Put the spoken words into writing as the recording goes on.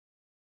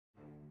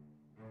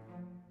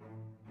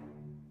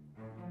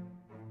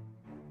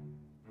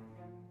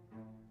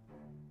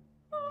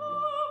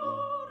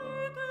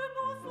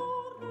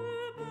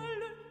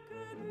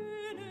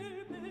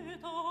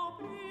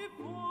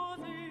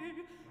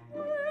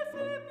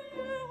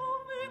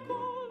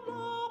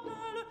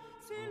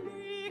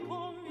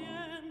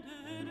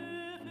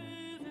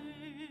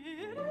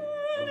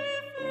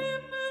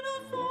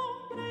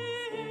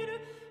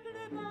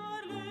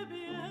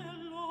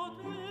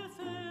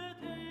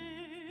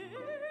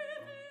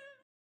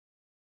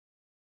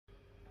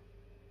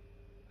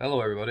Hello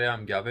everybody,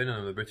 I'm Gavin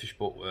and I'm a British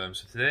bookworm.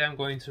 So today I'm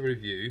going to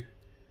review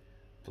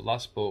the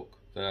last book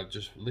that I've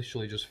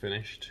literally just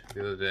finished the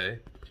other day,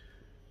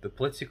 The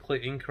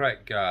Politically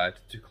Incorrect Guide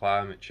to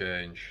Climate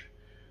Change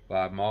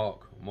by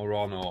Marc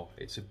Morano.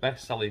 It's a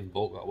best-selling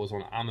book that was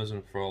on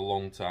Amazon for a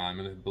long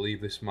time, and I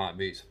believe this might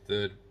be its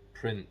third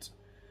print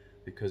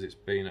because it's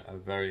been a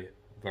very,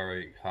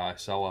 very high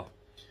seller.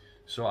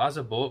 So as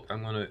a book,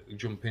 I'm going to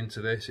jump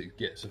into this. It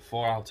gets a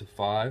 4 out of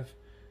 5.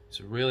 It's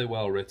really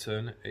well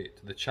written.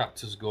 The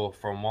chapters go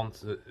from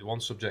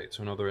one subject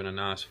to another in a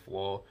nice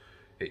flow.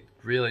 It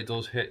really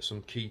does hit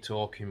some key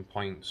talking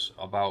points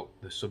about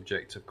the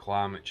subject of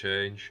climate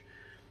change.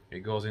 It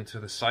goes into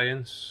the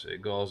science,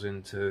 it goes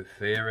into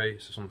theory,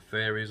 some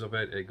theories of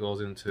it, it goes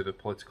into the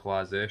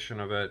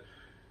politicalisation of it,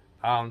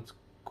 and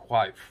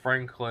quite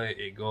frankly,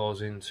 it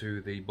goes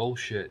into the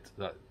bullshit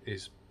that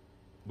is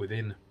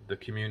within the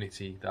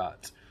community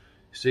that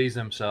sees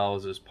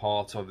themselves as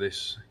part of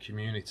this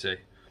community.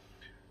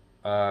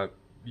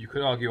 You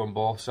could argue on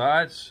both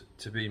sides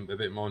to be a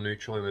bit more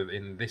neutral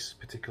in this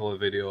particular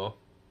video.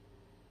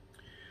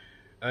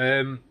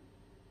 When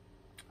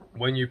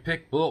you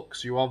pick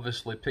books, you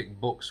obviously pick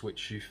books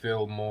which you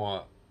feel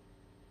more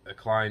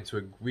inclined to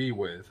agree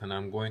with, and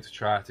I'm going to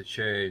try to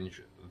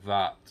change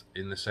that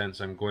in the sense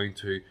I'm going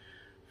to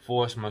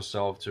force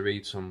myself to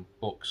read some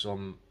books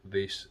on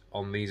these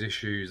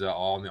issues that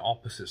are on the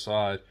opposite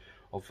side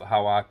of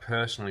how I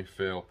personally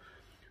feel.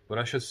 But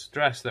I should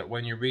stress that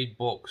when you read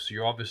books,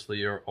 you obviously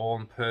your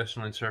own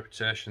personal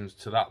interpretations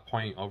to that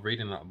point of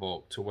reading that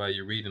book, to where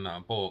you're reading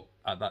that book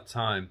at that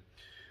time,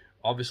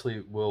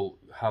 obviously will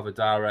have a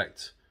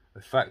direct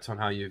effect on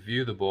how you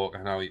view the book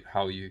and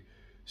how you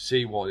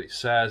see what it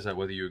says, and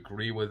whether you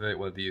agree with it,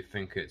 whether you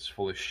think it's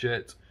full of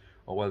shit,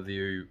 or whether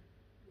you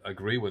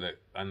agree with it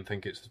and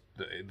think it's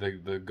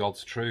the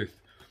God's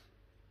truth.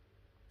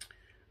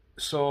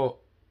 So,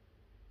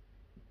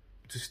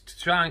 just to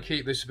try and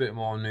keep this a bit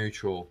more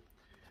neutral,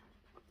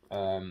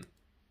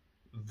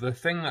 the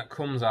thing that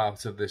comes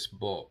out of this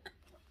book,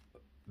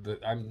 that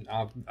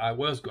I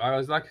was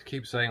like I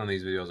keep saying on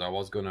these videos, I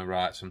was going to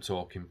write some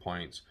talking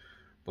points,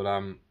 but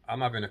I'm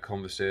having a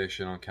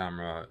conversation on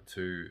camera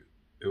to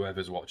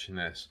whoever's watching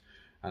this,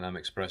 and I'm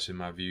expressing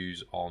my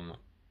views on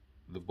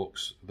the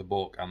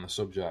book and the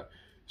subject.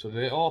 So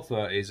the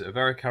author is a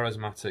very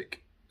charismatic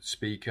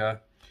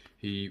speaker.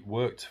 He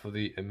worked for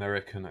the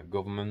American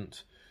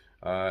government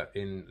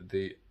in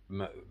the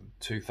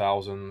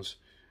 2000s.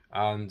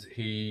 And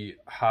he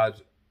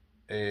had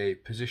a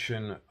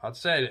position, I'd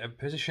say a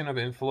position of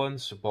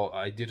influence, but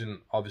I didn't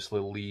obviously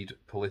lead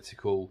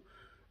political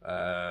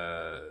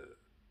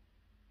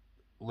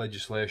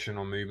legislation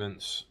or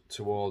movements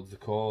towards the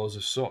cause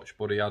as such,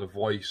 but he had a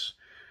voice,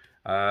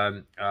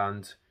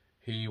 and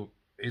he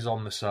is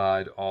on the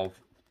side of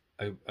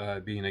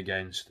being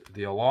against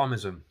the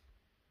alarmism,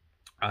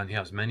 and he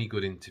has many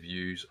good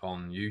interviews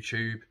on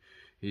YouTube.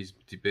 He's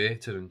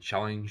debated and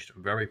challenged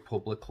very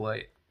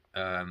publicly,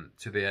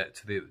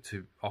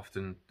 to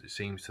often it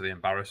seems to the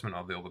embarrassment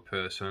of the other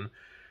person,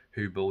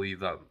 who believe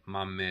that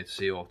man-made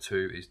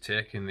CO2 is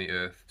taking the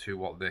Earth to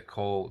what they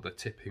call the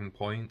tipping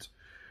point,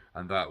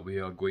 and that we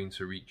are going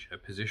to reach a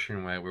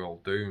position where we're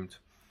all doomed.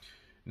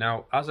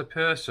 Now, as a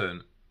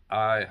person,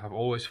 I have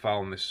always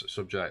found this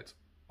subject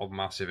of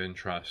massive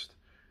interest.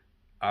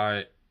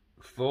 I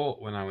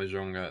thought when I was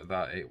younger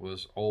that it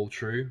was all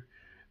true,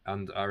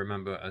 and I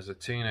remember as a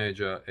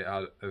teenager it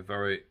had a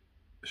very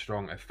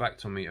strong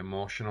effect on me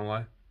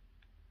emotionally,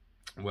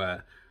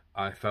 where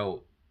I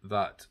felt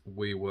that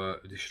we were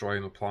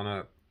destroying the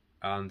planet.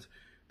 And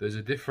there's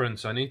a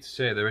difference, I need to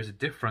say, there is a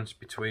difference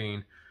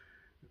between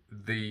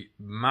the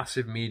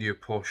massive media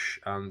push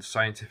and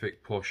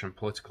scientific push and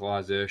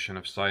politicalization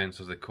of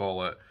science, as they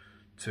call it,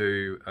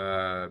 to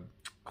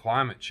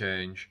climate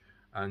change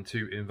and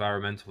to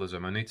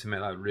environmentalism. I need to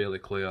make that really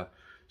clear.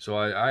 So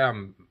I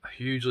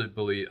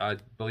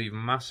believe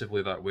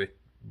massively that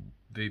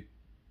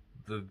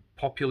the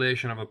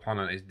population of the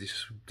planet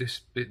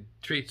it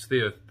treats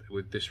the Earth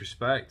with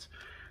disrespect,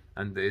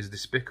 and it is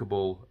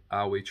despicable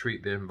how we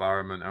treat the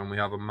environment, and we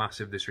have a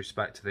massive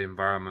disrespect to the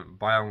environment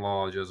by and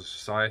large as a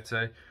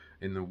society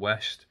in the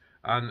West,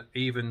 and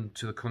even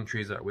to the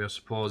countries that we are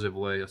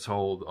supposedly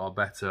told are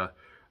better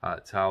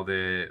at how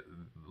they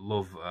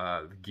love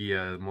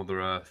Gaia, Mother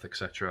Earth,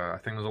 etc. I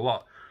think there's a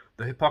lot.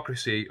 The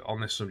hypocrisy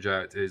on this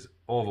subject is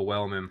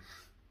overwhelming.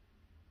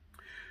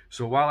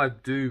 So while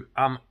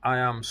I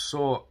am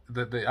so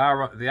that the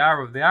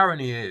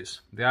irony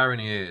is,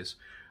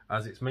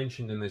 as it's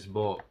mentioned in this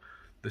book,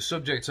 the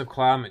subject of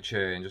climate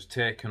change has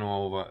taken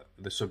over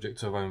the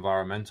subject of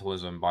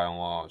environmentalism by and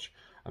large,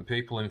 and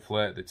people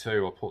inflate the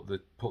two, or put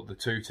the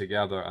two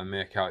together and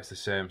make out it's the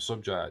same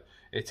subject.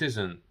 It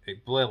isn't.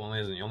 It blatantly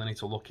isn't. You only need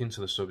to look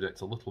into the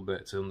subject a little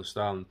bit to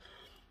understand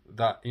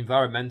that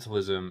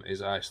environmentalism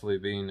is actually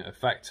being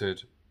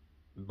affected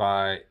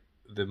by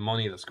the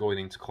money that's going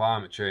into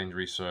climate change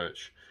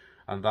research,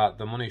 and that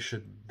the money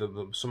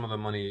some of the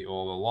money,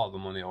 or a lot of the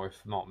money, or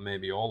if not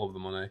maybe all of the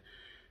money,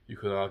 you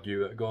could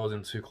argue, that goes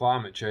into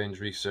climate change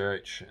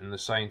research and the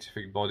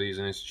scientific bodies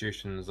and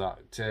institutions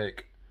that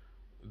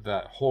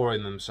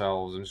whoring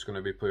themselves, I'm just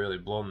going to be really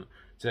blunt,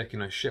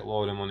 taking a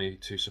shitload of money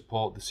to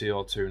support the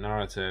CO2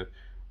 narrative.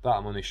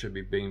 That money should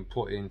be being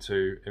put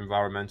into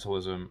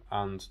environmentalism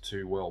and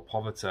to world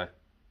poverty.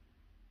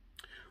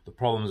 The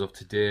problems of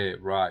today,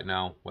 right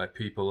now, where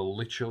people are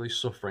literally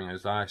suffering,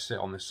 as I sit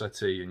on the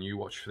settee and you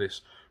watch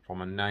this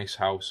from a nice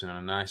house in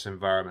a nice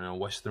environment in a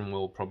Western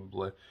world,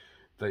 probably,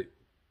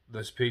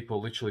 there's people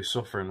literally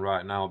suffering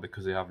right now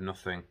because they have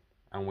nothing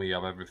and we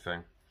have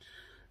everything.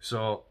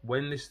 So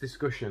when this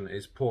discussion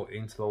is put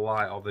into the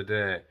light of the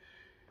day,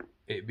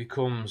 it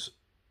becomes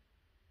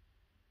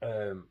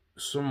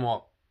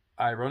somewhat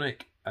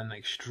ironic and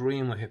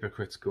extremely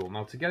hypocritical.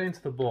 Now, to get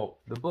into the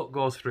book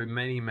goes through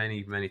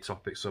many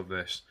topics of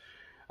this,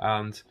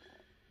 and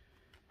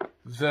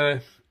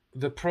the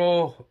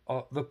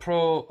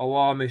pro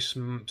alarmist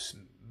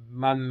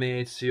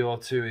man-made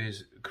CO2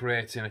 is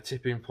creating a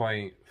tipping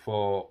point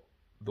for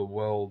the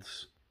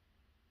world's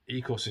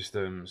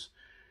ecosystems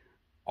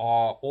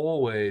are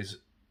always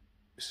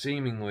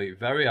seemingly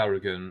very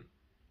arrogant.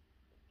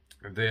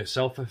 They're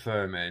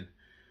self-affirming.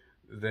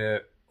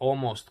 They're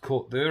almost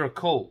cult. They're a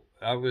cult.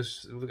 I'm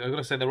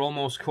gonna say they're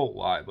almost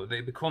cult-like, but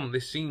they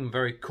seem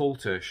very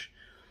cultish,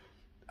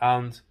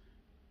 and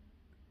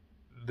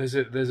there's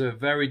a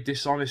very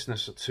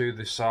dishonestness to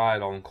the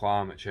side on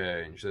climate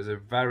change. There's a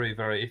very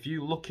if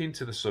you look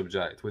into the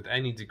subject with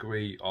any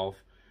degree of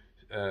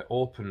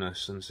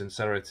openness and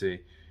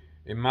sincerity,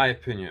 in my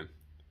opinion,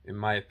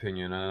 and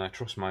I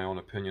trust my own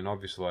opinion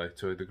obviously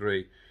to a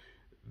degree,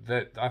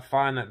 that I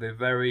find that they're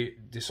very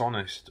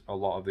dishonest, a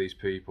lot of these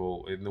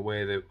people, in the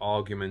way they're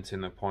argumenting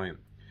their point.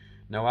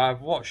 Now,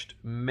 I've watched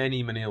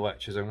many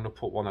lectures. I'm going to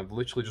put one I've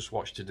literally just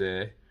watched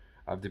today.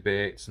 I have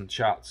debates and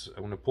chats.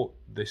 I'm going to put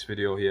this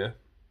video here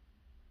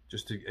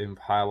just to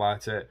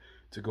highlight it,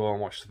 to go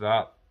and watch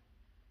that,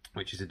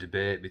 which is a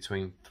debate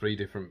between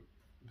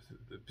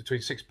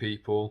between 6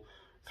 people,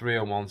 3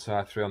 on one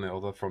side, 3 on the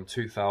other, from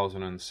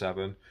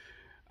 2007.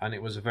 And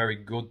it was a very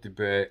good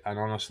debate. And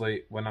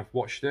honestly, when I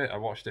watched it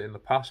in the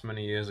past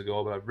many years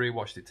ago, but I've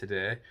rewatched it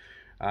today.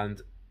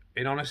 And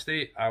in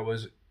honesty, I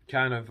was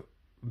kind of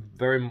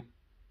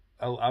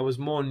I was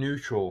more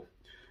neutral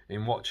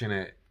in watching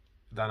it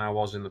than I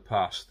was in the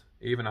past,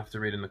 even after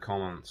reading the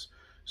comments.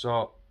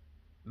 So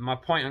my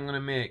point I'm going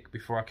to make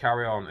before I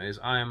carry on is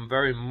I am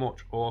very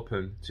much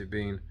open to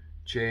being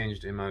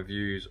changed in my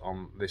views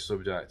on this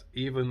subject,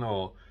 even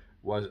though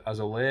as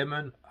a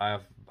layman I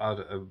have had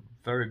a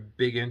very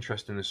big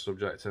interest in this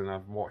subject, and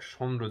I've watched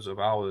hundreds of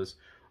hours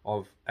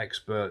of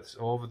experts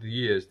over the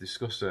years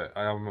discuss it.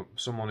 I am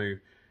someone who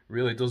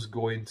really does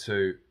go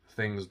into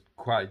things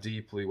quite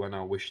deeply when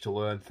I wish to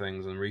learn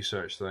things and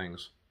research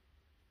things.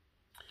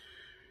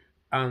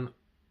 And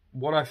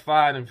what I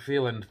find and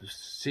feel and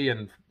see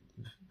and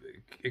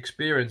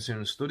experience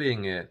in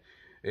studying it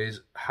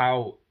is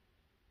how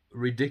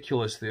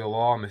ridiculous the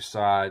alarmist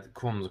side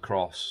comes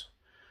across.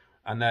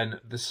 And then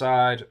the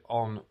side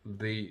on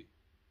the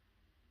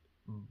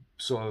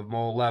sort of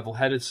more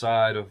level-headed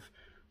side of,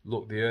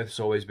 look, the Earth's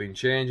always been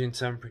changing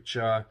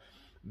temperature.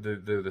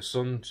 The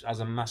sun has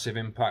a massive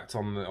impact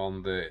on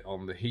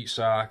the heat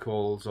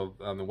cycles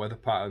and the weather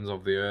patterns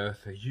of the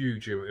Earth, a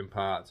huge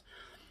impact.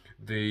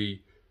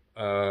 The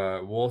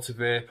water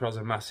vapor has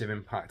a massive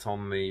impact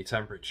on the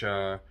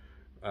temperature,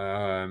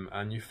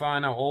 and you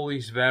find out all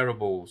these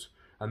variables,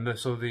 and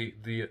so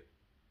the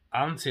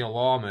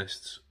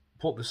anti-alarmists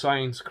put the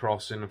science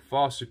across in a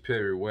far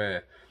superior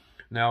way.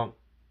 Now,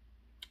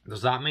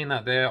 does that mean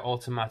that they're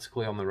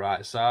automatically on the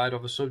right side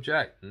of a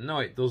subject? No,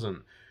 it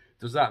doesn't.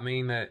 Does that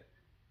mean that,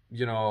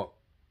 you know,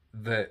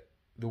 that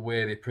the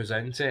way they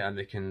present it and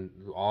they can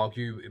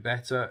argue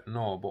better?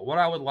 No. But what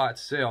I would like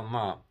to say on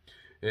that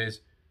is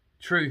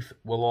truth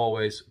will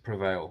always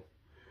prevail.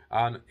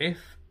 And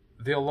if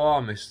the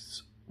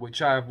alarmists,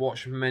 which I have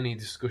watched many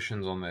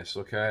discussions on this,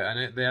 okay,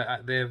 and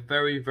they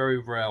very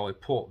rarely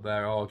put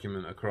their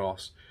argument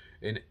across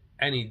in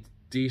any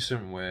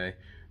decent way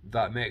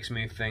that makes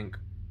me think,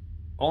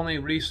 only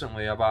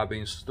recently have I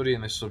been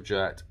studying this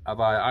subject, have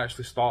I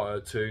actually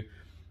started to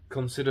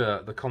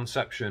consider the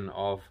conception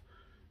of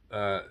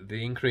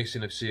the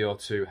increasing of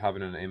CO2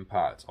 having an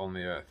impact on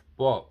the Earth.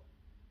 But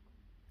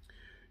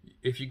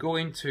if you go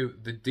into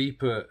the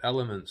deeper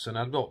elements,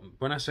 and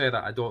when I say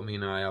that, I don't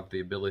mean I have the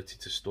ability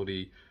to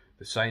study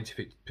the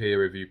scientific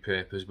peer review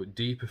papers, but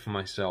deeper for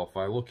myself,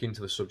 I look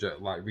into the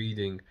subject like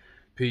reading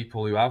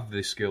people who have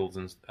the skills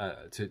and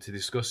to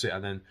discuss it,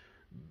 and then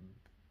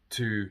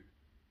to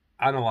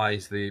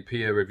analyze the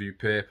peer review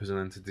papers and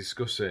then to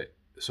discuss it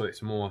so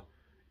it's more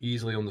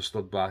easily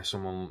understood by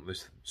someone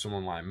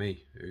like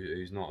me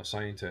who's not a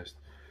scientist.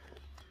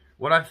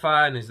 What I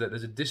find is that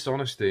there's a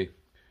dishonesty,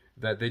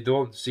 that they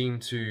don't seem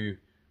to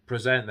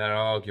present their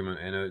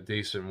argument in a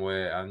decent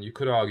way. And you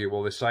could argue,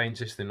 well, they're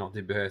scientists, they're not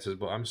debaters,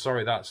 but I'm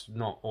sorry, that's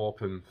not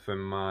open for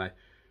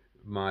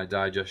my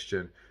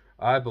digestion.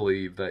 I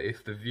believe that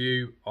if the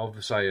view of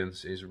the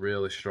science is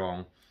really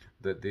strong,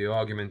 that the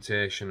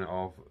argumentation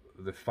of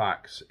the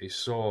facts is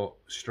so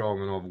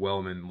strong and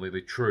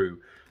overwhelmingly true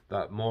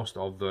that most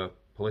of the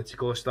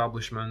political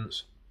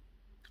establishments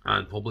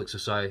and public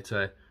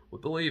society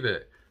would believe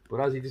it. But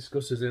as he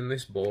discusses in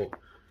this book,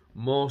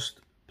 most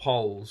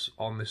polls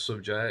on this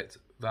subject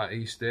that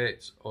he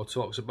states or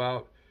talks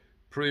about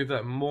prove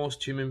that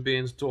most human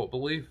beings don't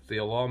believe the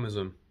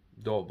alarmism,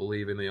 don't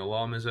believe in the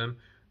alarmism,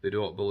 they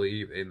don't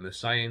believe in the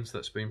science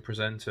that's been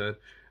presented,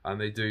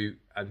 and they do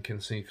and can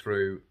see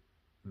through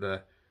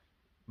the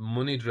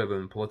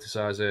money-driven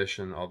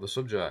politicisation of the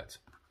subject.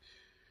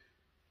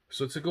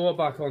 So to go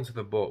back onto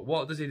the book,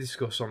 what does he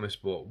discuss on this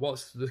book?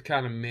 What's the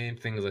kind of main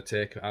things I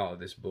take out of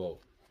this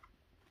book?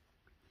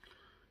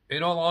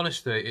 In all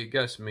honesty, it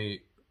gets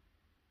me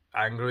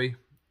angry,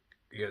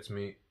 it gets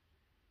me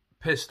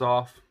pissed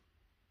off,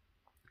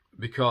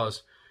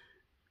 because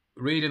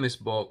reading this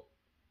book,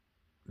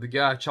 the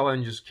guy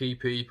challenges key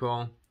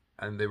people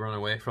and they run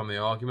away from the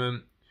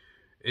argument.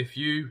 If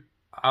you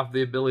have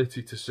the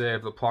ability to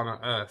save the planet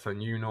Earth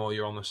and you know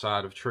you're on the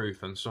side of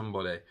truth, and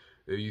somebody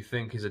who you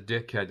think is a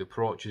dickhead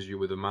approaches you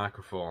with a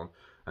microphone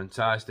and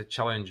tries to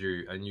challenge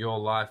you, and your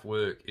life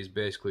work is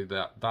basically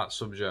that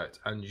subject,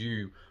 and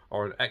you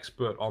are an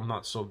expert on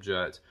that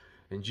subject,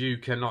 and you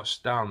cannot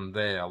stand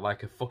there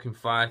like a fucking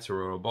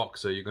fighter or a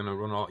boxer, you're gonna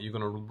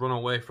run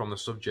away from the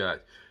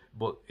subject.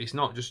 But it's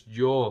not just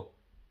your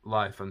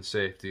life and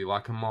safety.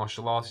 Like a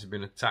martial artist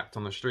being attacked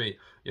on the street,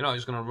 you're not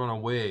just gonna run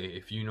away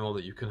if you know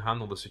that you can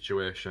handle the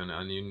situation,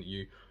 and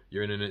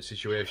you're in a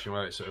situation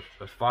where it's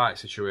a fight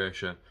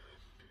situation.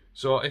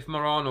 So if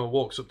Morano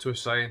walks up to a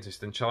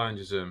scientist and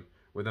challenges him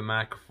with a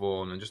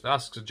microphone and just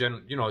asks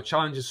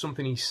challenges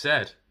something he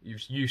said,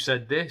 you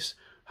said this,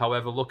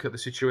 however, look at the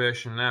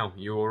situation now,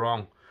 you were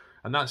wrong,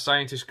 and that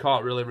scientist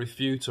can't really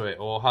refute it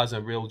or has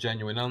a real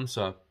genuine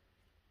answer,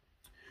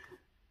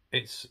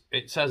 it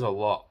says a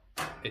lot.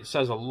 It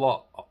says a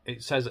lot.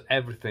 It says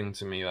everything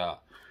to me,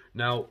 that.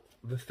 Now,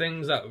 the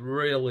things that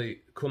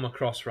really come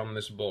across from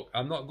this book,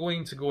 I'm not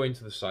going to go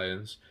into the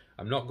science.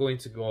 I'm not going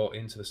to go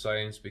into the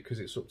science because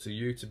it's up to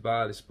you to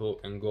buy this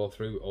book and go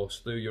through or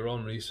do your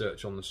own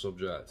research on the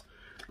subject.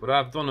 But I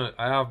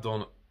have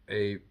done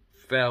a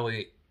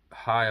fairly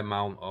high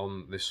amount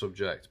on this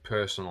subject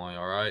personally,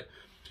 alright?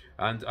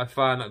 And I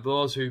find that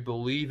those who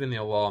believe in the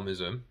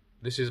alarmism,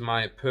 this is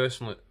my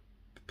personal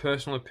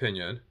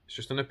opinion, it's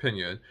just an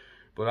opinion,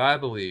 but I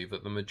believe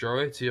that the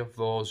majority of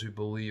those who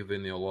believe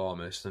in the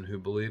alarmists and who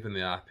believe in the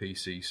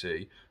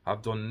IPCC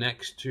have done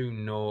next to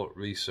no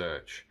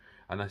research.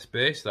 And I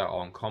base that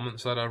on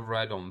comments that I've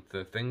read, on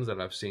the things that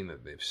I've seen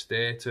that they've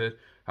stated,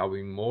 how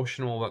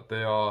emotional that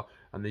they are,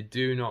 and they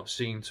do not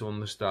seem to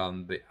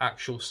understand the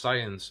actual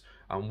science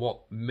and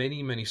what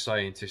many, many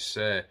scientists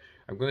say.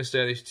 I'm going to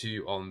say this to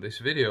you on this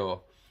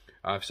video.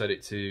 I've said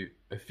it to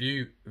a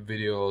few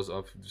videos,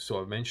 I've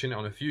sort of mentioned it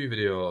on a few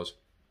videos.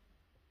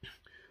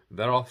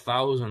 There are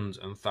thousands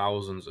and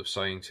thousands of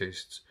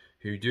scientists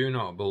who do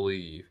not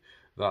believe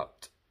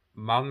that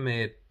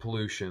man-made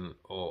pollution,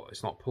 or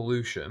it's not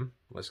pollution,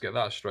 let's get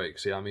that straight.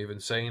 See, I'm even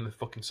saying the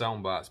fucking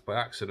sound bites by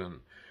accident,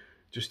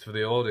 just for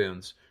the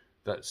audience,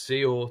 that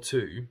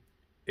CO2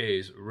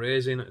 is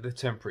raising the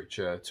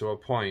temperature to a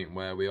point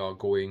where we are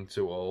going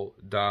to all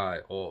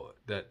die, or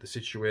that the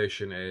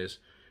situation is,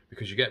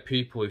 because you get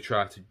people who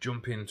try to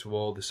jump into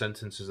all the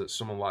sentences that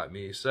someone like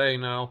me is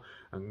saying now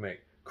and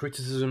make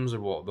criticisms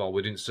of what, though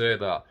we didn't say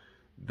that.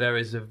 There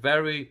is a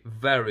very,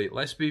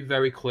 let's be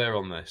very clear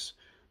on this.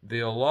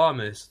 The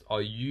alarmists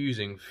are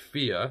using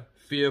fear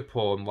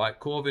porn, like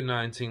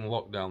COVID-19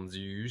 lockdowns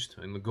used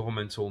in the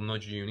governmental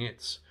nudge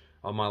units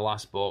on my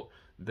last book.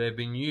 They've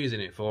been using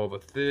it for over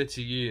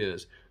 30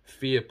 years,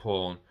 fear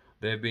porn.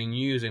 They've been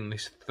using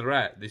this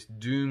threat, this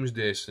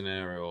doomsday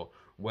scenario,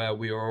 where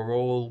we are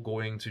all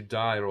going to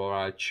die, or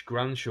our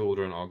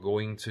grandchildren are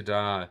going to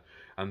die,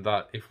 and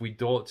that if we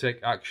don't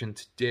take action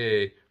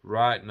today,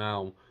 right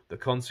now, the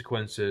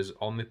consequences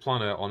on the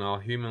planet, on our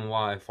human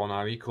life, on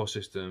our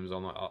ecosystems,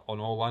 on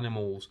all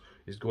animals,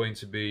 is going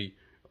to be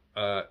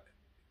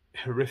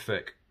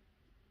horrific.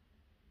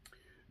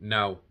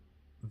 Now,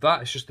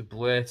 that is just a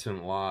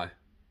blatant lie.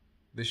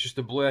 It's just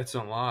a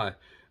blatant lie.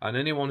 And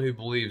anyone who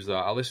believes that,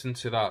 I listened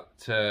to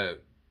that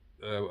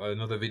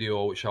another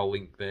video which I'll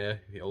link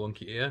there. I'll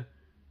link it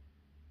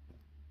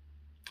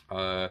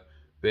here.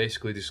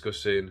 Basically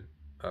discussing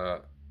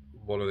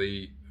one of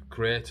the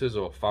creators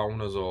or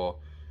founders or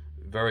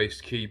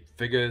various key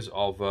figures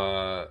of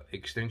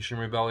Extinction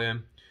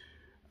Rebellion,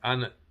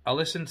 and I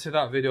listened to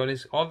that video, and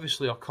he's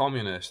obviously a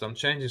communist. I'm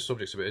changing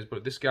subjects a bit,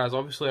 but this guy's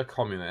obviously a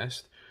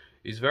communist.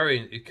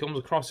 He comes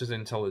across as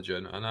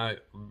intelligent, and I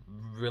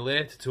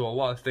related to a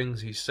lot of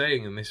things he's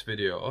saying in this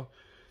video,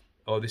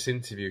 or this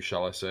interview,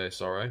 shall I say,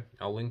 sorry.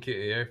 I'll link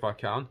it here if I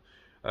can.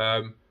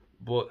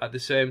 But at the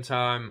same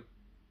time,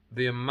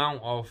 the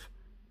amount of...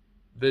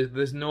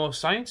 There's no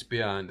science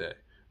behind it.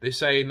 They're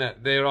saying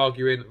that they're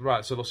arguing...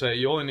 Right, so they'll say,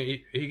 you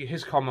only need,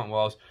 his comment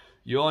was,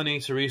 you only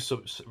need to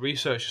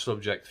research a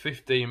subject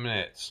 15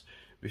 minutes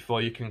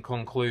before you can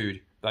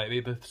conclude that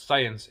the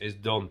science is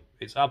done.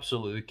 It's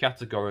absolutely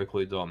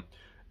categorically done.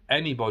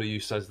 anybody who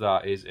says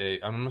that is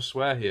I'm going to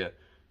swear here,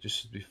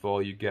 just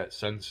before you get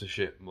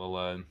censorship,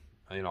 well,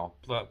 you know,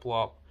 plop,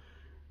 plop,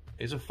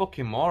 is a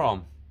fucking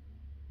moron.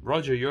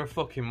 Roger, you're a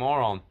fucking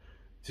moron.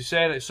 To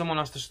say that someone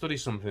has to study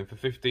something for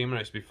 15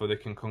 minutes before they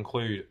can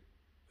conclude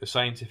the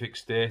scientific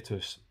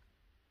status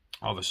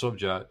of a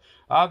subject.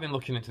 I've been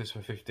looking into this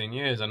for 15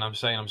 years, and I'm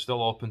saying I'm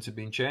still open to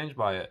being changed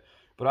by it.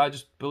 But I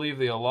just believe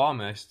the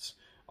alarmists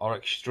are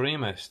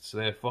extremists.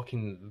 They're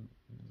fucking...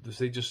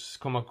 They just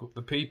come up...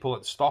 The people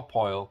at Stop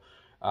Oil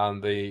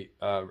and the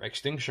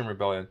Extinction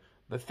Rebellion,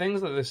 the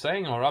things that they're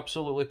saying are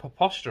absolutely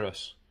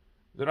preposterous.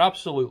 They're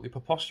absolutely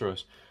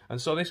preposterous.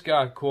 And so this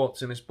guy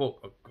quotes in his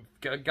book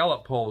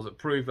Gallup polls that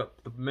prove that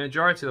the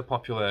majority of the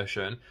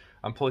population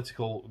and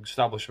political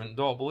establishment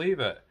don't believe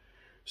it.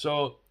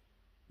 So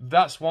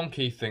that's one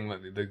key thing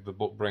that the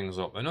book brings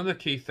up. Another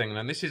key thing,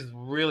 and this is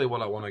really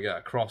what I want to get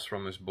across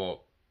from this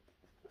book,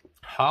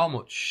 how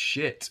much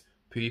shit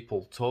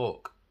people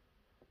talk.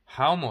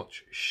 How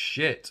much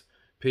shit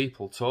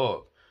people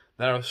talk.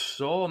 There are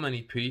so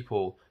many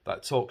people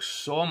that talk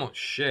so much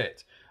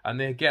shit and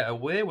they get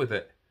away with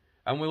it.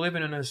 And we live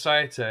in a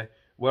society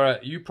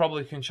where you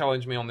probably can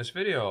challenge me on this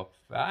video.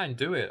 Fine,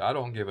 do it. I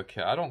don't give a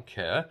care. I don't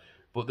care.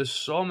 But there's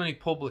so many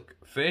public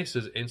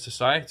faces in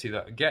society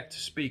that get to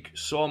speak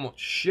so much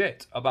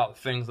shit about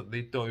things that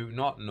they do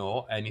not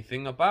know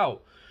anything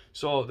about.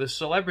 So the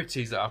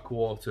celebrities that are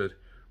quoted,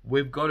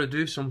 we've got to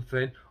do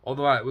something,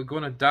 otherwise we're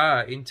going to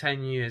die in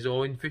 10 years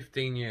or in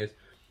 15 years.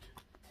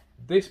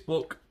 This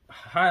book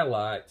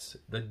highlights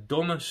the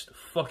dumbest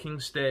fucking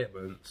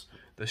statements,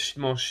 the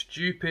most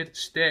stupid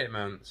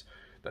statements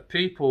that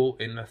people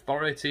in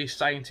authority,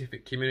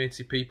 scientific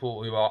community,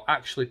 people who are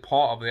actually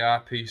part of the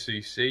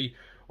IPCC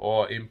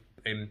or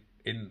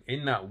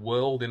in that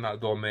world, in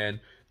that domain,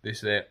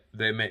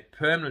 they make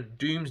permanent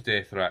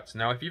doomsday threats.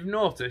 Now, if you've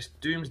noticed,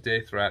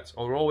 doomsday threats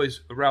are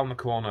always around the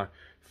corner,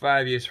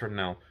 5 years from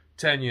now,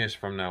 10 years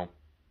from now.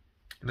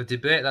 The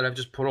debate that I've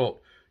just put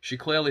up, she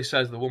clearly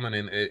says, the woman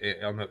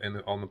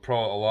on the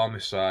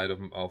pro-alarmist side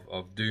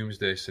of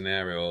doomsday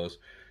scenarios,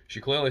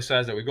 she clearly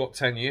says that we've got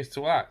 10 years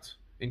to act.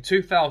 In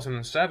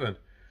 2007,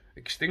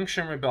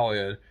 Extinction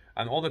Rebellion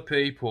and other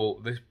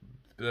people,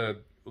 the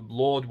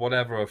Lord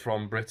whatever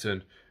from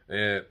Britain,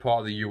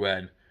 part of the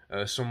UN,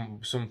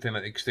 something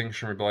that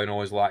Extinction Rebellion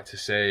always like to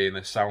say in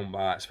the sound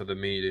bites for the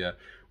media.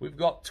 We've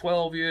got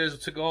 12 years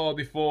to go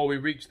before we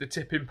reach the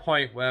tipping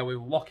point where we're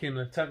locking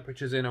the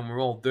temperatures in and we're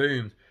all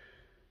doomed.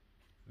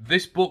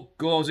 This book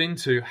goes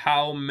into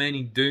how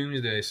many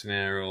doomsday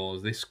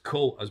scenarios this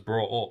cult has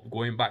brought up,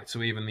 going back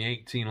to even the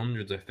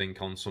 1800s, I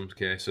think, on some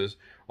cases,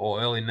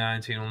 or early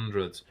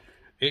 1900s.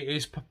 It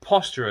is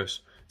preposterous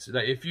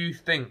that if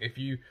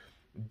you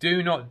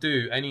do not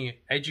do any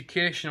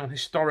educational,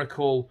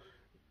 historical,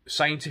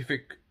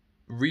 scientific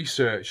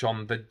research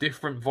on the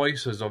different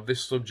voices of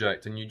this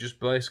subject, and you just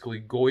basically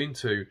go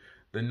into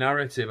the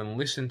narrative and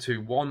listen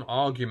to one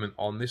argument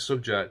on this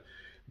subject,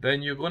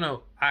 then you're going to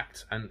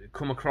act and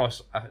come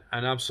across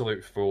an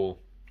absolute fool.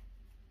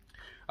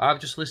 I've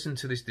just listened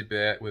to this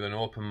debate with an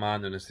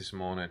open-mindedness this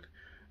morning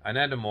and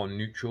had a more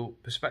neutral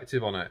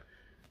perspective on it,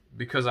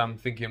 because I'm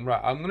thinking,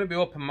 right, I'm going to be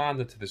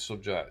open-minded to this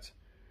subject,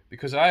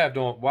 because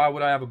why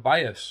would I have a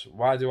bias?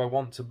 Why do I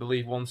want to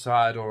believe one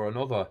side or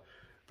another?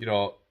 You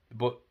know,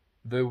 but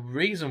the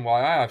reason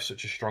why I have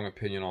such a strong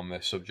opinion on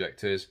this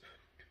subject is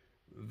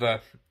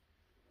the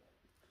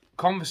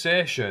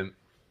conversation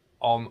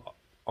on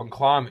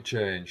climate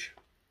change,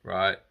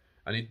 right?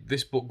 And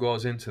this book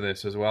goes into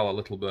this as well a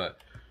little bit,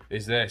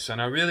 is this.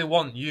 And I really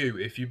want you,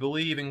 if you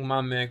believe in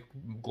man-made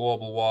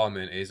global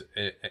warming is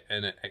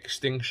an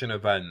extinction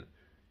event,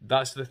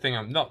 that's the thing.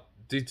 I'm not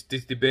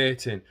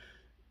debating.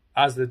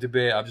 As the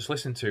debate I've just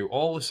listened to,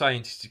 all the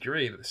scientists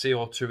agree that the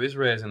CO2 is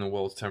raising the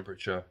world's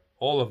temperature.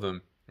 All of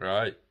them,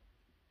 right?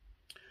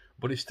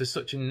 But it's to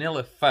such a nil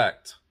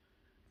effect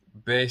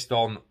based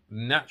on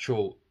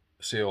natural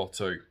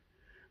CO2.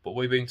 But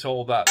we've been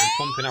told that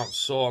we're pumping out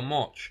so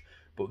much.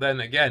 But then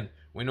again,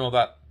 we know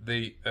that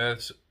the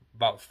Earth's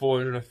about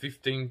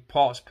 415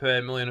 parts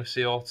per million of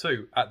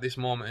CO2 at this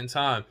moment in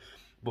time.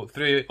 But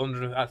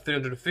at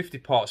 350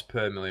 parts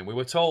per million, we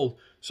were told,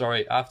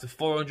 after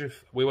 400,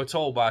 we were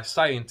told by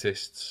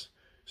scientists.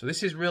 So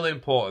this is really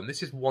important.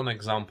 This is one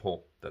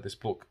example that this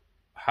book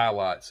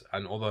highlights,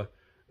 and other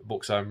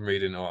books I'm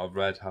reading or I've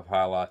read have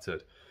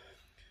highlighted.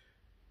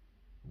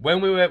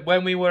 When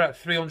we were at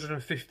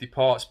 350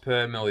 parts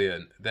per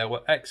million, there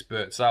were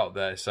experts out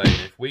there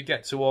saying if we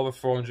get to over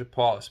 400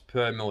 parts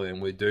per million,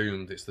 we're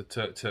doomed. It's the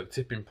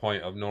tipping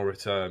point of no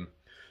return.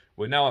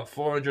 We're now at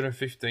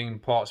 415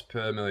 parts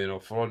per million, or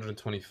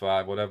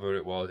 425, whatever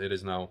it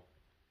is now.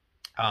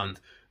 And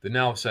they're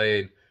now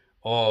saying,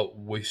 oh,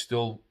 we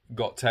still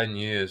got 10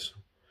 years.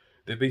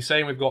 They've been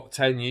saying we've got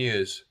 10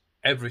 years,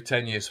 every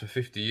 10 years for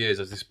 50 years,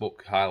 as this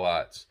book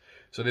highlights.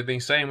 So they've been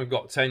saying we've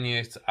got 10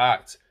 years to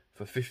act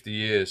for 50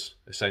 years,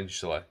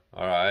 essentially.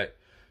 All right.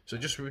 So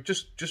just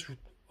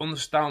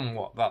understand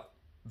what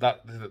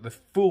the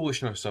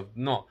foolishness of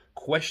not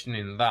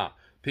questioning that.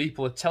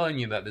 People are telling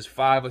you that there's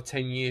 5 or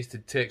 10 years to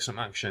take some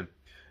action.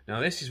 Now,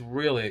 this is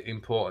really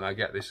important. I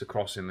get this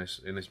across in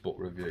this book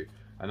review,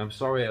 and I'm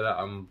sorry that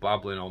I'm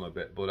babbling on a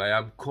bit, but I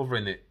am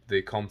covering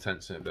the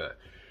contents in a bit.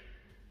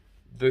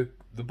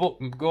 The book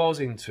goes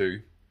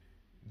into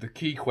the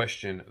key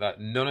question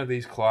that none of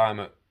these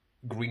climate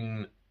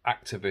green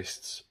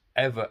activists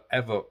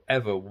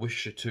ever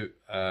wish to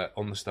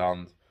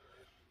understand.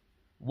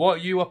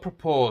 What you are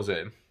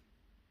proposing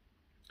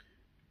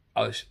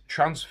as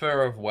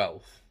transfer of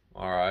wealth,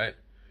 all right,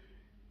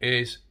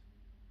 is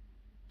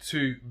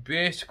to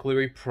basically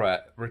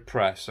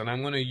repress, and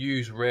I'm going to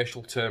use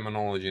racial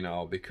terminology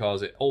now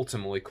because it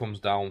ultimately comes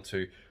down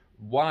to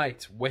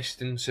white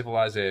Western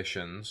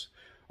civilizations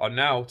are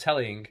now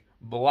telling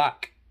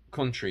black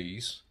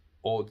countries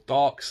or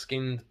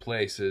dark-skinned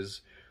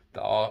places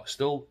that are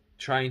still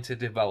trying to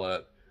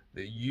develop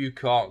that you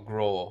can't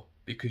grow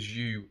because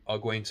you are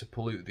going to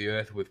pollute the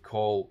earth with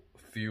coal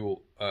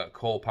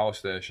power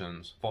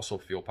stations, fossil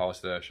fuel power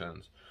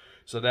stations.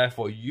 So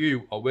therefore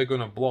we're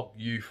going to block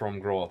you from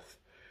growth.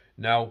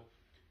 Now,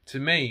 to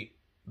me,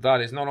 that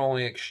is not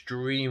only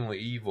extremely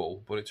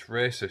evil, but it's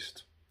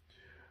racist.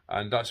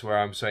 And that's where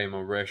I'm saying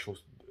my racial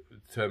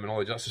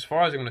terminology. That's as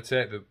far as I'm going to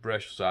take the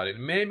racial side. It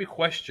made me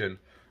question,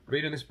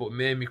 reading this book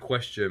made me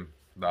question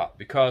that.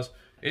 Because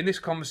in this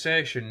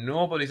conversation,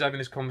 nobody's having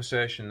this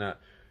conversation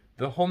that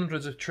the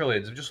hundreds of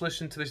trillions, I've just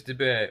listened to this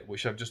debate,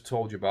 which I've just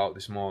told you about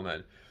this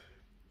morning.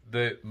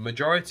 The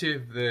majority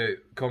of the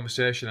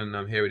conversation and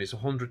I'm hearing is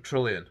 100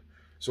 trillion.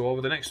 So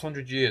over the next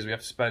 100 years, we have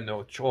to spend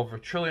over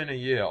 $1 trillion a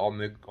year on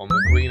the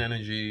green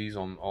energies,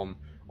 on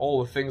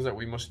all the things that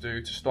we must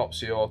do to stop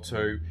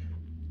CO2,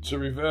 to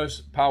reverse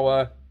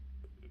power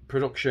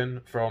production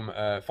from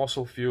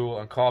fossil fuel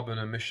and carbon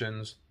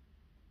emissions,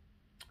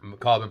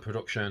 carbon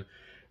production,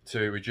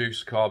 to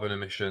reduce carbon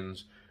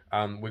emissions,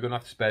 and we're going to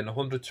have to spend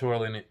 100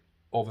 trillion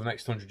over the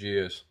next 100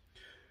 years.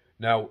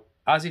 Now,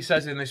 as he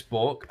says in this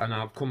book, and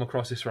I've come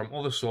across this from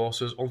other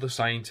sources, other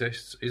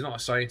scientists, he's not a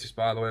scientist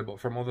by the way, but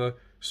from other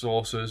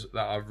sources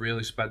that have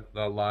really spent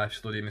their life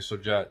studying this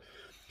subject,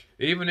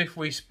 even if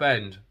we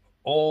spend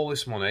all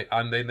this money,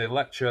 and in the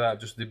lecture that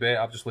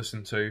I've just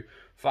listened to,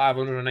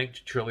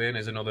 580 trillion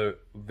is another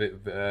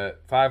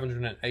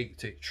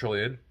 580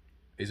 trillion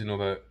is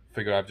another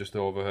figure I've just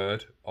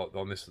overheard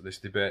on this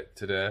debate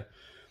today.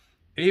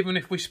 Even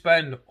if we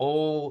spend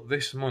all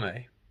this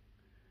money,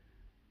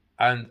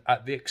 and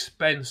at the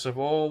expense of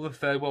all the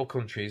third world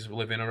countries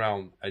living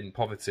around in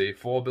poverty,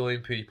 4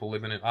 billion people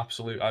living in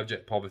absolute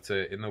abject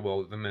poverty in the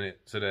world at the minute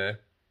today,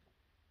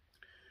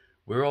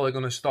 we're only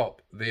going to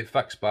stop the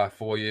effects by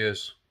 4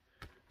 years.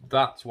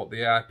 That's what the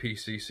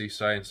IPCC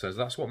science says.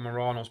 That's what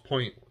Morano's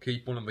point,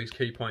 one of these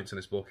key points in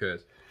this book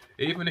is.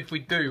 Even if we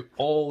do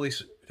all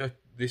this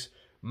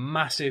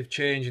massive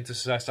change into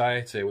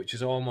society, which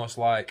is almost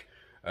like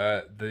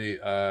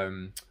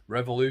the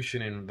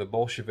revolution in the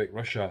Bolshevik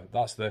Russia,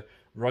 that's the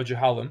Roger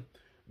Hallam,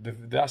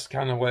 that's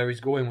kind of where he's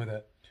going with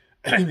it.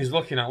 He's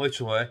looking at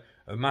literally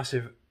a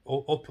massive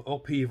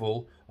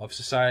upheaval of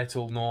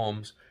societal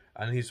norms,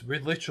 and he's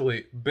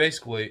literally,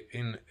 basically,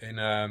 in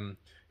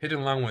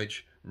hidden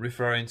language,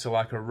 referring to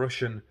like a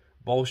Russian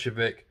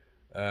Bolshevik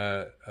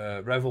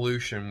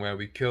revolution where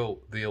we kill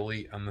the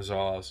elite and the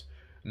czars.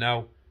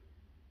 Now,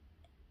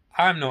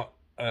 I'm not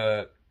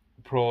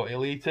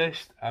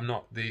pro-elitist. I'm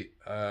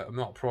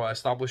not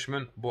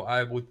pro-establishment, but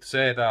I would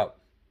say that,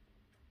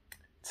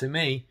 to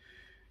me,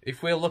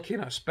 if we're looking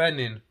at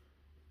spending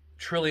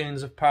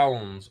trillions of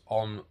pounds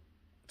on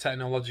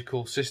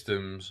technological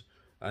systems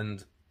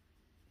and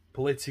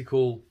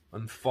political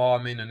and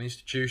farming and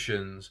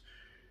institutions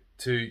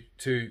to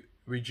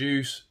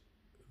reduce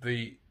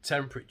the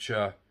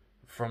temperature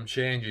from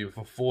changing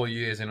for 4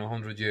 years in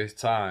 100 years'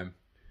 time,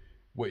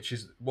 which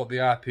is what the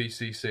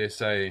IPCC is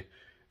saying,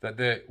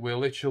 that we're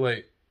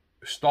literally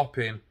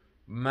stopping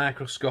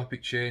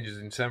microscopic changes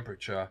in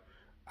temperature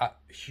at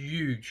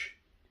huge,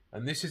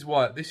 and this is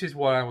what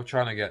I was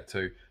trying to get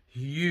to,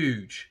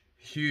 huge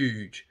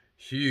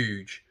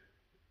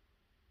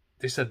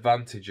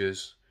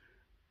disadvantages,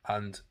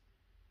 and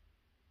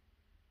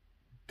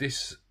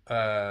this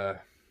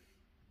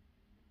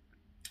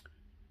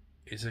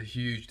is a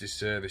huge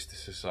disservice to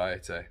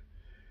society.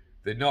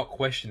 They're not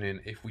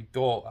questioning if we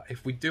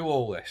do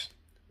all this.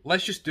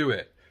 Let's just do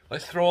it.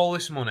 Let's throw all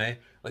this money.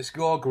 Let's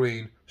go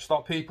green.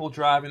 Stop people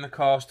driving the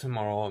cars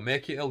tomorrow.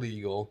 Make it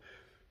illegal.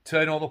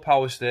 Turn all the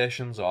power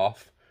stations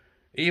off.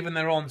 Even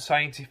their own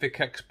scientific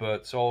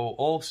experts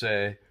all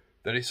say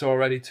that it's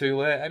already too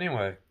late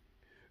anyway.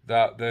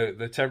 That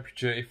the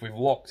temperature, if we've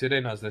locked it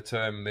in, as the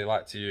term they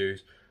like to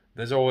use,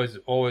 there's always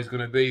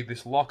going to be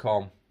this lock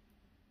on,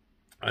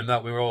 and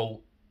that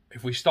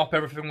if we stop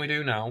everything we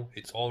do now,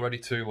 it's already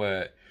too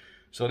late.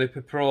 So they're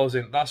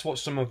proposing, that's what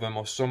some of them,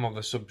 or some of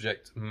the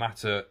subject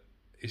matter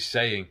is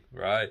saying,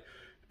 right?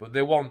 But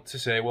they want to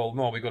say, well,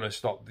 no, we've got to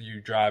stop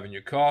you driving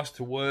your cars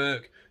to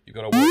work, you've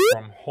got to work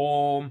from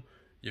home,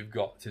 you've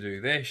got to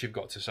do this, you've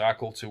got to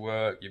cycle to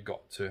work, you've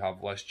got to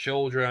have less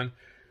children.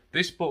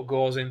 This book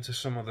goes into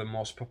some of the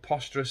most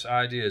preposterous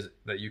ideas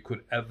that you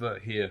could ever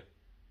hear.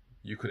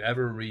 you could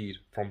ever read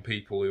from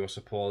people who are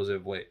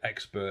supposedly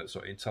experts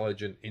or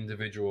intelligent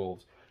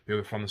individuals who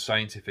are from the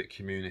scientific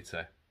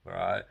community,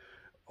 right?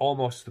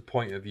 Almost to the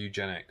point of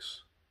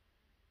eugenics.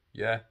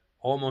 Yeah,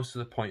 almost to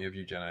the point of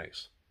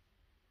eugenics.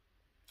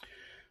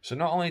 So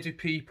not only do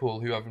people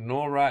who have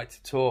no right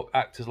to talk,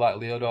 actors like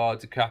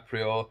Leonardo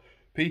DiCaprio,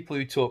 people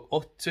who talk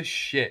utter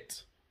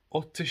shit,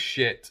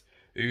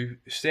 who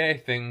say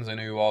things and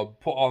who are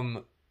put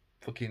on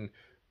fucking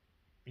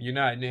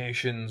United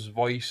Nations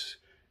voice,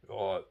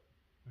 or,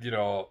 you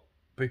know,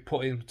 be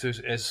put into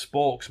as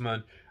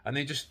spokesman, and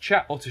they just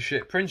chat utter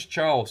shit. Prince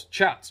Charles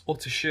chats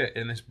utter shit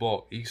in this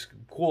book. He's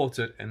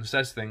quoted and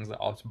says things that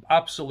are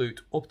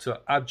absolute, utter,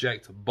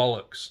 abject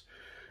bollocks.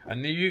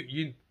 And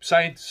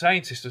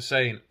scientists are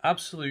saying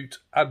absolute,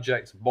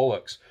 abject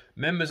bollocks.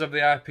 Members of the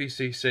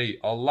IPCC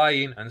are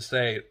lying and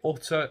saying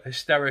utter,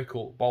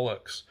 hysterical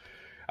bollocks.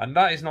 And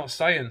that is not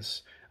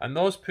science. And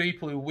those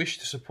people who wish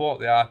to support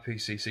the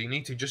IPCC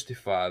need to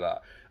justify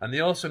that. And they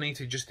also need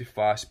to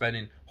justify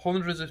spending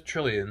hundreds of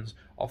trillions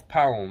of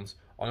pounds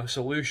on a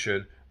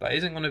solution that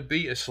isn't going to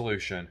be a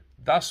solution.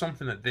 That's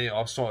something that they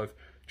are sort of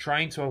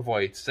trying to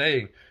avoid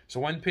saying. So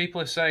when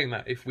people are saying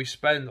that if we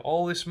spend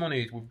all this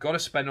money, we've got to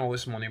spend all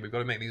this money, we've got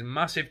to make these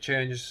massive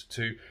changes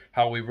to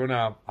how we run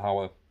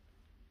our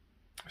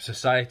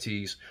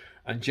societies,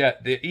 and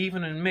yet they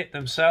even admit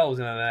themselves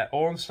in their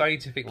own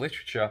scientific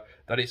literature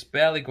that it's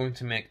barely going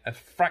to make a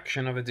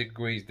fraction of a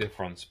degree's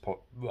difference.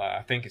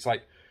 I think it's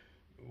like,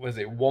 was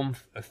it one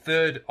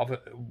third of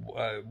a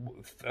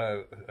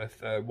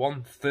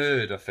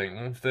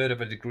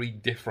degree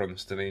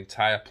difference to the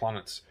entire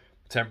planet's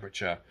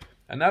temperature.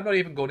 And I've not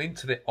even gone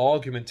into the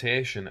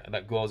argumentation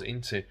that goes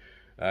into,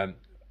 I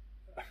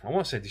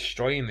won't say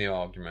destroying the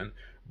argument,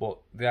 but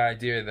the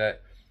idea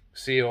that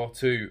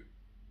CO2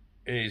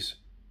 is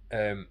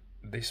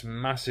this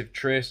massive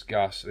trace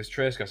gas. This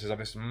trace gases have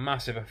this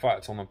massive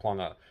effect on the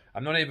planet.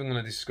 I'm not even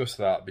going to discuss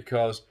that,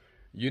 because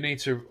you need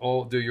to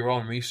all do your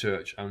own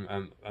research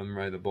and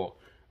read the book.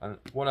 And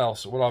what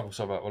else? What else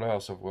have I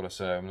got to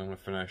say? I'm going to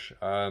finish.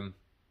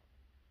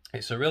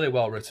 It's a really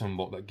well written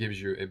book that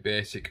gives you a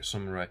basic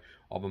summary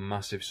of a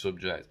massive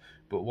subject.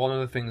 But one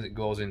of the things it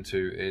goes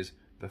into is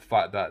the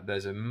fact that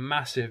there's a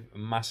massive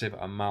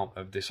amount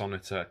of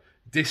dishonesty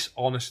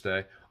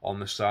on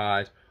the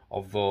side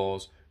of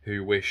those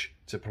who wish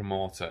to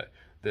promote it.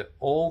 That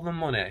all the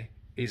money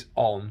is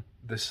on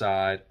the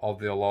side of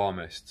the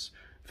alarmists.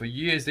 For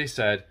years they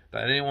said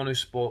that anyone who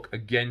spoke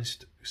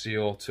against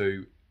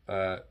CO2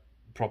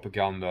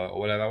 propaganda, or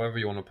whatever, however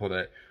you want to put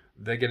it,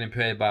 they're getting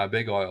paid by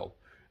big oil.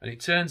 And it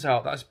turns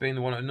out that's been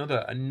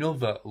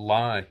another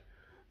lie.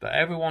 That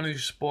everyone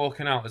who's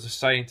spoken out as a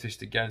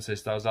scientist against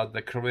this has had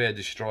their career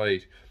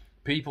destroyed.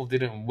 People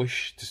didn't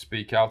wish to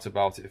speak out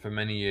about it for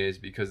many years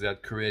because they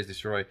had careers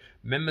destroyed.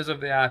 Members of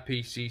the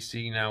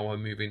IPCC now are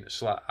moving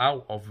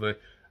out of the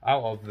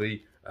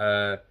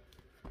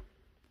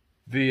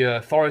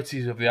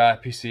authorities of the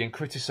IPCC and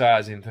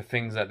criticising the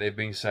things that they've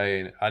been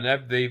saying.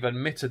 And they've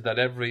admitted that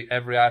every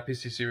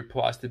IPCC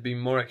report has to be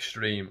more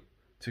extreme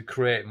to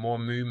create more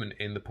movement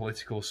in the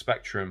political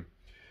spectrum.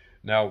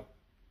 Now,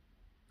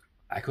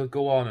 I could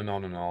go on and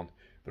on and on,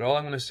 but all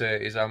I'm going to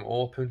say is I'm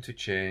open to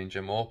change.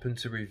 I'm open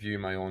to review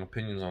my own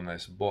opinions on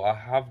this, but I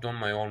have done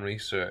my own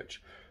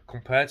research.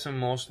 Compared to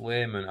most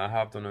laymen, I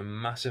have done a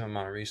massive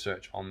amount of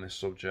research on this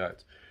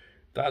subject.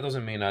 That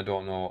doesn't mean I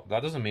don't know.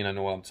 That doesn't mean I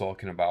know what I'm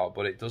talking about,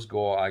 but it does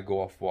go. I go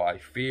off what I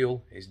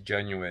feel is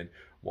genuine,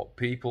 what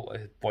people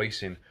are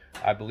voicing.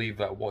 I believe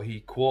that what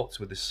he quotes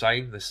with the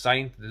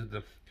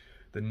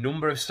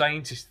number of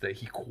scientists that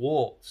he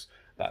quotes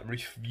that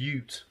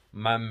refute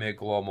man-made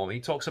global warming.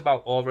 He talks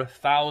about over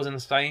 1,000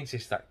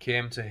 scientists that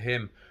came to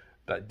him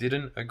that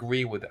didn't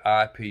agree with the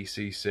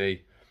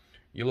IPCC.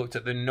 You looked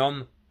at the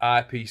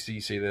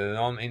non-IPCC, the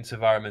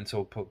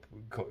non-Intergovernmental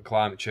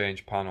Climate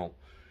Change Panel.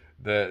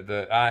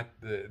 I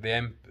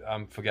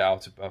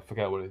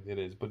forget what it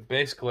is, but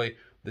basically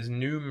there's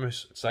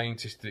numerous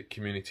scientific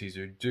communities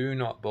who do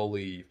not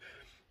believe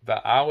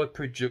that our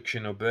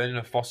production or burning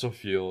of fossil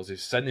fuels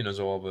is sending us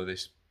over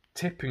this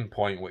tipping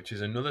point, which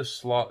is another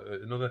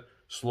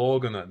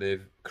slogan that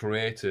they've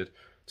created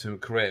to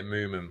create a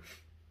movement.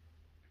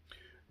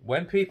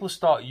 When people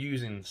start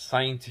using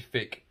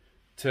scientific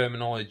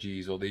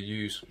terminologies, or they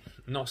use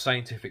not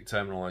scientific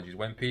terminologies,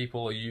 when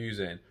people are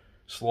using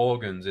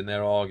slogans in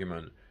their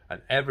argument,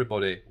 and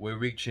everybody, we're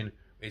reaching,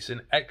 it's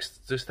an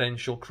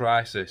existential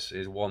crisis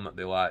is one that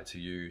they like to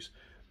use.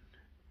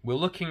 We're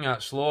looking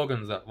at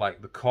slogans that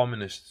like the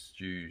communists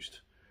used,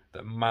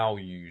 that Mao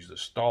used, that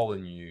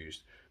Stalin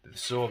used, that the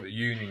Soviet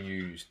Union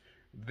used.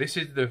 This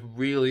is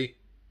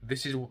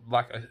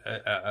like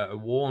a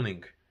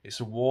warning. It's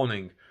a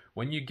warning.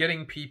 When you're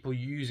getting people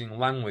using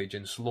language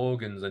and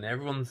slogans and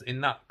everyone's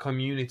in that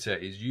community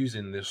is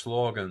using their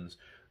slogans,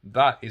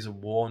 that is a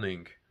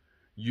warning.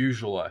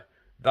 Usually,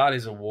 that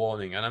is a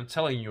warning. And I'm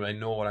telling you, I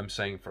know what I'm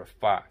saying for a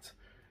fact.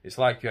 It's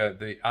like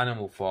the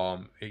Animal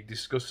Farm. It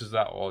discusses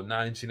that, or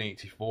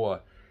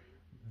 1984.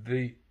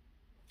 The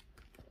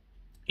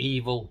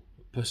evil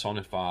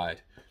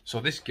personified. So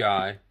this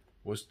guy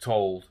was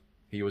told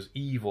he was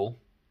evil,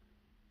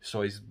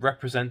 so he's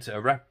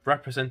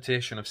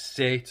representation of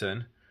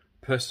Satan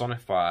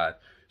personified.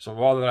 So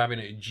rather than having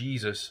it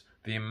Jesus,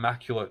 the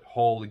immaculate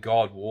holy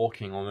God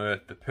walking on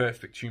earth, the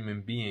perfect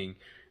human being,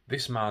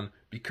 this man,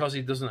 because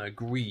he doesn't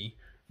agree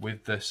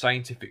with the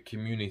scientific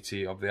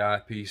community of the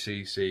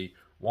IPCC,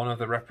 one of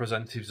the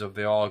representatives of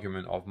the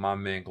argument of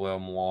man-made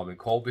global warming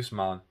called this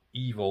man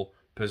evil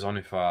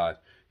personified.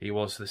 He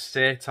was the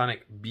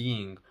satanic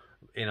being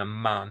in a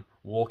man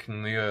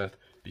walking the earth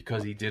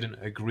because he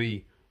didn't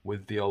agree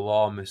with the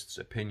alarmists'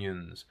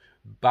 opinions,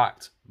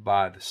 backed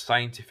by the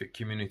scientific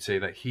community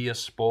that he has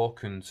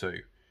spoken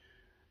to.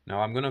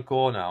 Now, I'm going to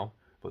go now,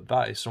 but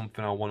that is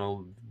something I want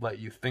to let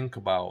you think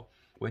about.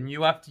 When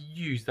you have to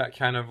use that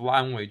kind of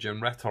language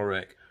and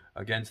rhetoric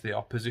against the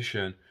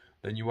opposition,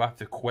 then you have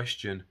to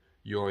question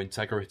your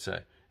integrity,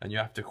 and you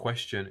have to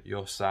question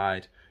your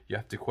side. You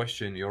have to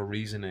question your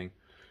reasoning.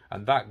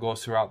 And that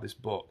goes throughout this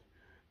book.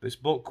 This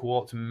book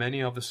quotes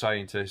many of the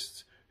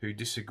scientists who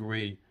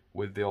disagree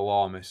with the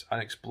alarmists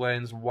and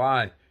explains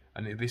why.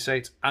 And they say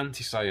it's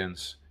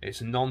anti-science,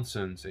 it's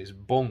nonsense, it's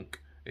bunk,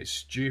 it's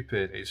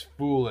stupid, it's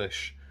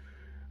foolish.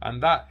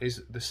 And that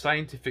is the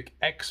scientific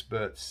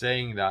experts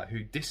saying that,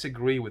 who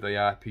disagree with the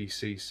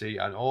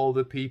IPCC and all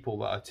the people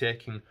that are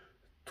taking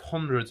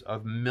hundreds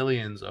of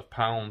millions of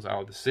pounds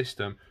out of the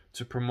system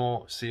to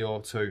promote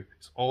CO2.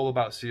 It's all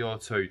about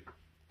CO2.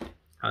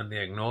 And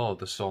they ignore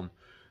the sun.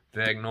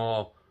 They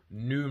ignore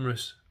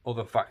numerous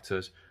other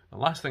factors. The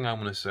last thing I'm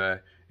going to say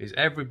is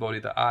everybody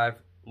that I've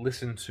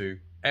listened to,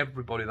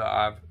 everybody that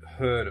I've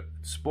heard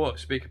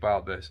speak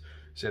about this,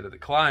 say that the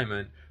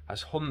climate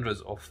has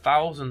hundreds of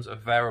thousands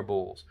of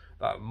variables,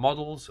 that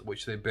models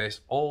which they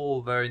base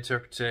all their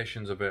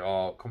interpretations of it,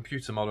 or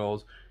computer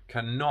models,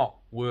 cannot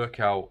work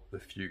out the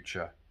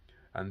future.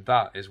 And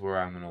that is where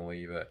I'm going to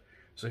leave it.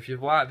 So if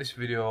you've liked this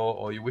video,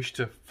 or you wish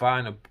to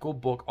find a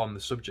good book on the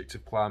subject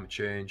of climate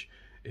change,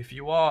 if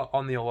you are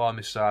on the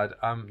alarmist side,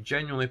 I'm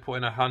genuinely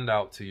putting a hand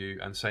out to you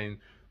and saying,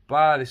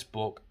 buy this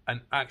book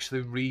and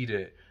actually read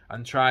it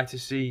and try to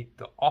see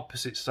the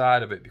opposite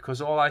side of it,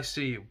 because all I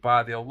see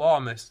by the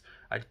alarmists,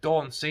 I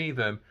don't see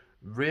them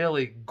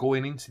really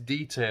going into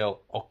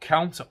detail or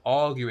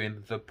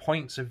counter-arguing the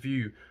points of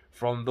view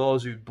from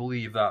those who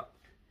believe that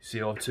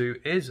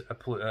CO2 is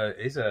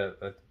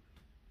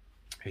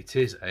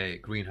a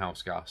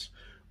greenhouse gas,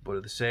 but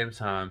at the same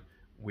time,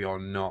 we are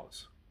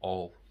not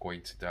all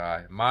going to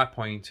die. My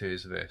point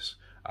is this: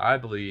 I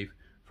believe,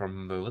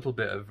 from the little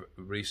bit of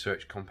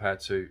research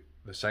compared to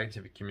the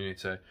scientific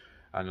community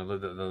and the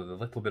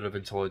little bit of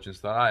intelligence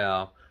that I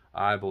have,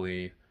 I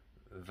believe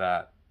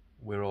that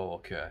we're all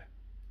okay.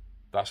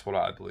 That's what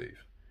I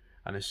believe.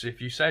 And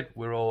if you said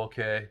we're all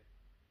okay,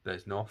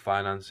 there's no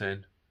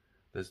financing,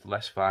 there's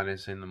less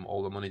financing, and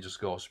all the money just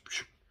goes.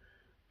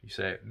 You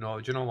say, no,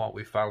 do you know what?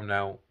 We found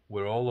out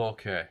we're all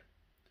okay.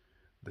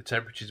 The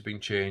temperature's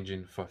been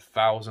changing for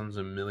thousands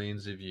and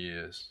millions of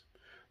years.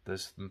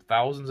 There's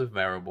thousands of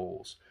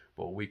variables,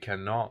 but we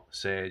cannot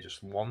say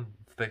just one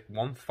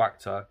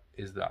factor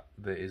is that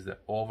there is the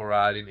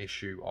overriding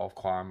issue of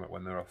climate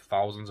when there are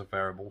thousands of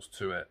variables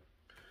to it.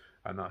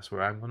 And that's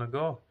where I'm going to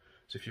go.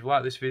 So if you've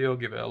liked this video,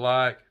 give it a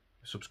like,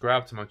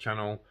 subscribe to my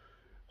channel.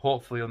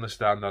 Hopefully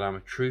understand that I'm a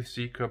truth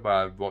seeker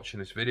by watching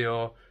this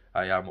video.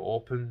 I am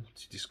open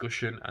to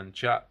discussion and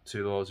chat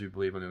to those who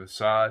believe on the other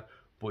side,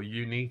 but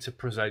you need to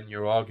present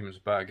your arguments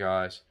better,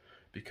 guys,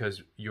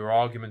 because your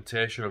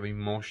argumentation of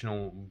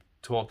emotional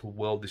total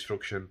world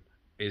destruction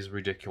is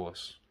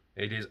ridiculous.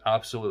 It is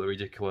absolutely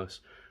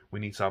ridiculous.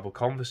 We need to have a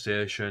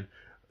conversation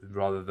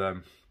rather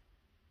than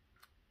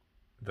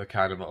the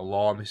kind of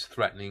alarmist,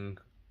 threatening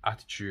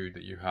attitude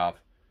that you have.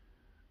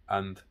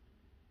 And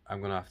I'm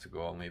going to have to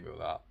go and leave it with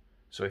that.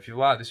 So if you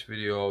like this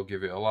video,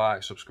 give it a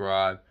like,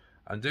 subscribe,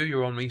 and do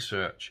your own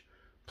research.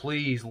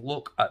 Please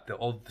look at the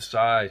other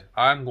side.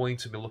 I'm going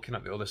to be looking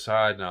at the other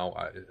side now.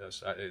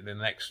 In the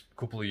next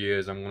couple of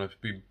years, I'm going to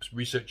be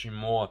researching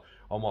more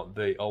on what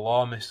the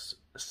alarmist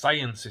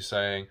science is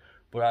saying.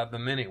 But at the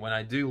minute, when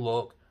I do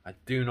look, I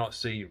do not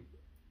see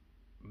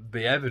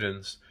the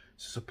evidence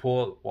to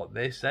support what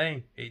they're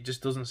saying. It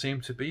just doesn't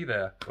seem to be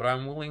there. But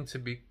I'm willing to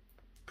be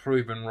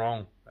proven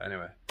wrong.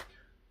 Anyway,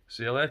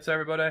 see you later,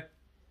 everybody.